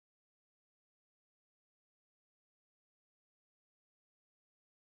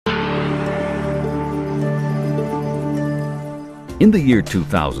In the year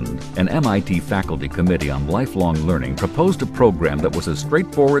 2000, an MIT faculty committee on lifelong learning proposed a program that was as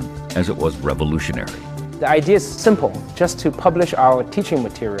straightforward as it was revolutionary. The idea is simple, just to publish our teaching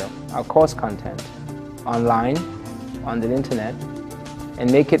material, our course content, online, on the internet,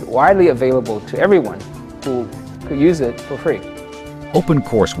 and make it widely available to everyone who could use it for free.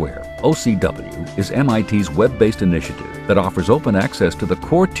 OpenCourseWare, OCW, is MIT's web-based initiative that offers open access to the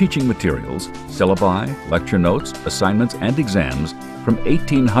core teaching materials, syllabi, lecture notes, assignments, and exams from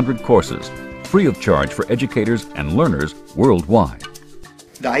 1,800 courses, free of charge for educators and learners worldwide.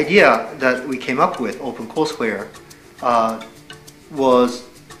 The idea that we came up with, OpenCourseWare, was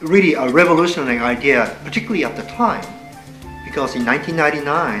really a revolutionary idea, particularly at the time, because in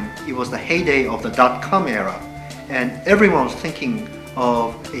 1999, it was the heyday of the dot-com era, and everyone was thinking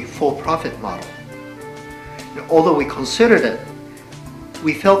of a for-profit model. Although we considered it,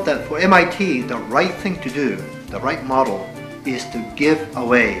 we felt that for MIT, the right thing to do, the right model, is to give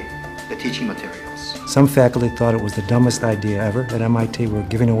away the teaching materials. Some faculty thought it was the dumbest idea ever. At MIT, we're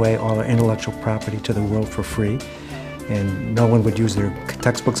giving away all our intellectual property to the world for free, and no one would use their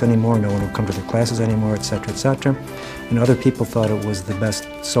textbooks anymore, no one would come to their classes anymore, etc., etc. And other people thought it was the best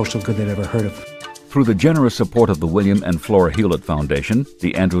social good they'd ever heard of. Through the generous support of the William and Flora Hewlett Foundation,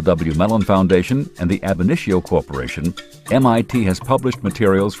 the Andrew W. Mellon Foundation, and the Ab Initio Corporation, MIT has published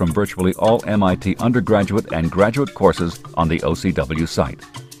materials from virtually all MIT undergraduate and graduate courses on the OCW site,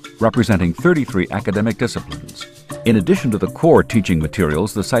 representing 33 academic disciplines. In addition to the core teaching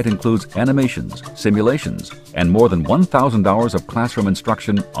materials, the site includes animations, simulations, and more than 1,000 hours of classroom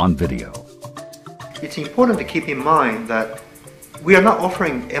instruction on video. It's important to keep in mind that we are not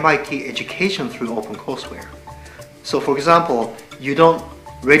offering MIT education through OpenCourseWare. So for example, you don't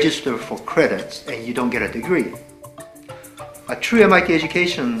register for credits and you don't get a degree. A true MIT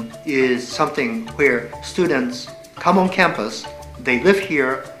education is something where students come on campus, they live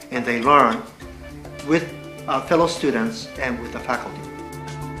here, and they learn with fellow students and with the faculty.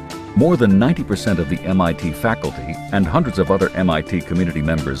 More than 90% of the MIT faculty and hundreds of other MIT community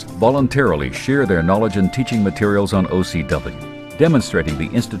members voluntarily share their knowledge and teaching materials on OCW, demonstrating the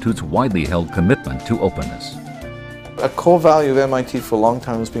Institute's widely held commitment to openness. A core value of MIT for a long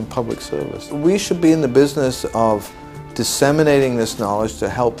time has been public service. We should be in the business of disseminating this knowledge to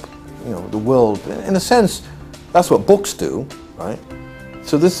help, the world. In a sense, that's what books do, right?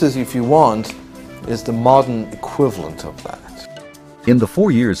 So this is, if you want, is the modern equivalent of that. In the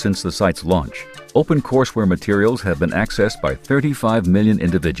 4 years since the site's launch, OpenCourseWare materials have been accessed by 35 million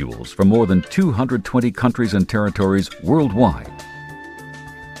individuals from more than 220 countries and territories worldwide.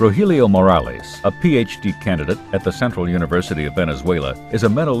 Rogelio Morales, a PhD candidate at the Central University of Venezuela, is a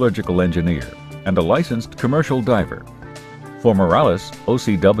metallurgical engineer and a licensed commercial diver. For Morales,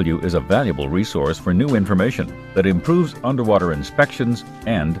 OCW is a valuable resource for new information that improves underwater inspections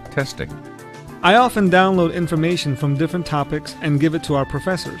and testing. I often download information from different topics and give it to our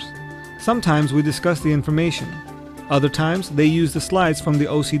professors. Sometimes we discuss the information. Other times they use the slides from the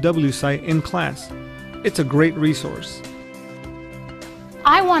OCW site in class. It's a great resource.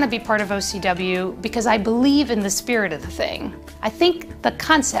 I want to be part of OCW because I believe in the spirit of the thing. I think the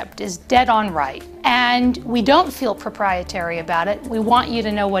concept is dead on right, and we don't feel proprietary about it. We want you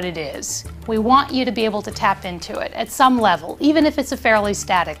to know what it is. We want you to be able to tap into it at some level, even if it's a fairly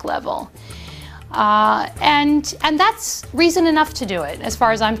static level. And that's reason enough to do it, as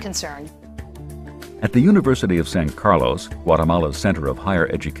far as I'm concerned. At the University of San Carlos, Guatemala's center of higher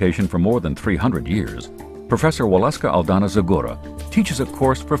education for more than 300 years, Professor Walaska Aldana Zagora teaches a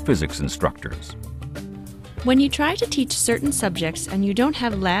course for physics instructors. When you try to teach certain subjects and you don't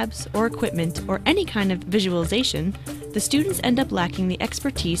have labs or equipment or any kind of visualization, the students end up lacking the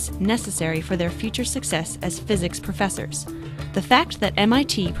expertise necessary for their future success as physics professors. The fact that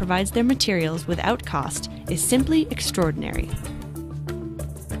MIT provides their materials without cost is simply extraordinary.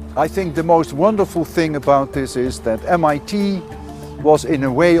 I think the most wonderful thing about this is that MIT was in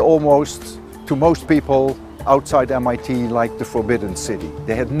a way almost, to most people outside MIT, like the Forbidden City.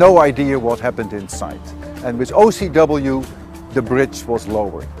 They had no idea what happened inside. And with OCW, the bridge was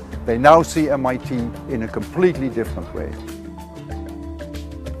lowered. They now see MIT in a completely different way.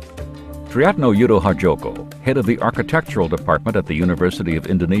 Triatno Yudo Harjoko, head of the architectural department at the University of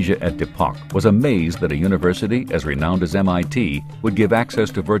Indonesia at Depok, was amazed that a university as renowned as MIT would give access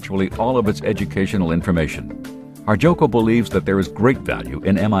to virtually all of its educational information. Harjoko believes that there is great value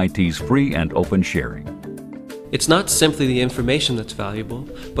in MIT's free and open sharing. It's not simply the information that's valuable,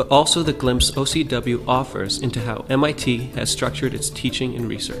 but also the glimpse OCW offers into how MIT has structured its teaching and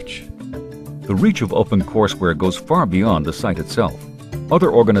research. The reach of OpenCourseWare goes far beyond the site itself. Other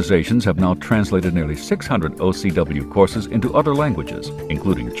organizations have now translated nearly 600 OCW courses into other languages,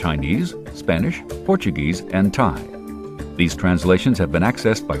 including Chinese, Spanish, Portuguese, and Thai. These translations have been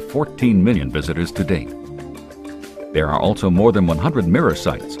accessed by 14 million visitors to date. There are also more than 100 mirror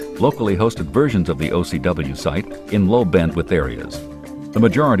sites, locally hosted versions of the OCW site in low bandwidth areas. The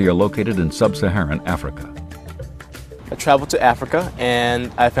majority are located in sub-Saharan Africa. I traveled to Africa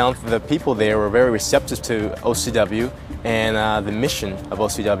and I found the people there were very receptive to OCW and the mission of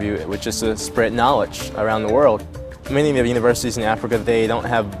OCW, which is to spread knowledge around the world. Many of the universities in Africa, they don't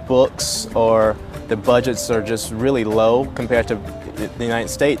have books, or the budgets are just really low compared to the United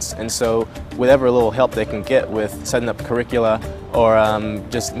States, and so whatever little help they can get with setting up curricula or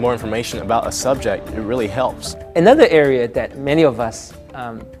just more information about a subject, it really helps. Another area that many of us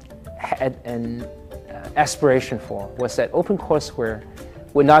had an aspiration for was that OpenCourseWare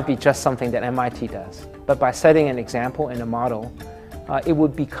would not be just something that MIT does, but by setting an example and a model, it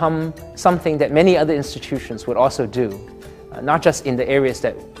would become something that many other institutions would also do, not just in the areas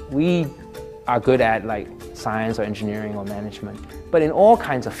that we are good at, like science or engineering or management, but in all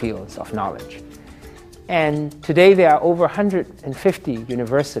kinds of fields of knowledge. And today there are over 150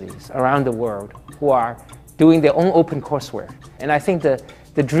 universities around the world who are doing their own OpenCourseWare. And I think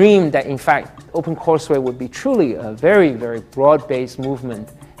the dream that in fact OpenCourseWare would be truly a very, very broad-based movement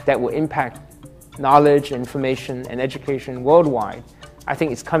that will impact knowledge, information, and education worldwide, I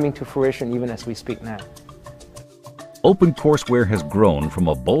think it's coming to fruition even as we speak now. OpenCourseWare has grown from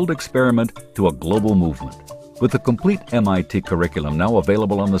a bold experiment to a global movement. With the complete MIT curriculum now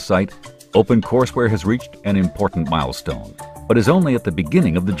available on the site, OpenCourseWare has reached an important milestone, but is only at the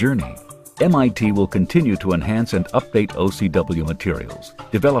beginning of the journey. MIT will continue to enhance and update OCW materials,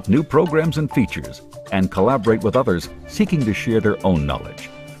 develop new programs and features, and collaborate with others seeking to share their own knowledge,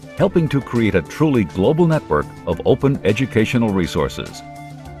 helping to create a truly global network of open educational resources.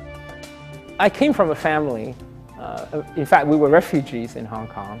 I came from a family, in fact we were refugees in Hong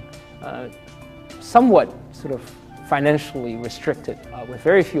Kong, somewhat sort of financially restricted with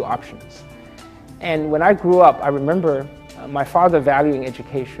very few options. And when I grew up, I remember my father, valuing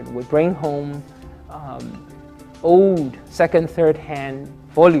education, would bring home old second, third hand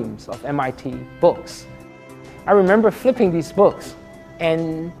volumes of MIT books. I remember flipping these books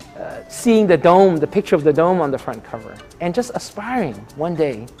and seeing the dome, the picture of the dome on the front cover, and just aspiring one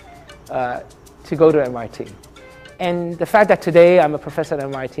day to go to MIT. And the fact that today I'm a professor at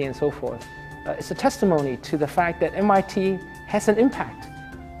MIT and so forth, it's a testimony to the fact that MIT has an impact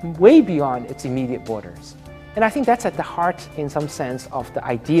way beyond its immediate borders. And I think that's at the heart, in some sense, of the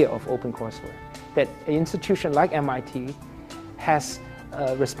idea of OpenCourseWare, that an institution like MIT has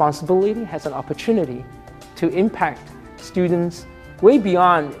a responsibility, has an opportunity to impact students way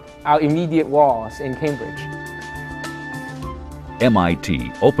beyond our immediate walls in Cambridge.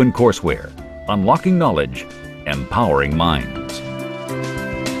 MIT OpenCourseWare, unlocking knowledge, empowering minds.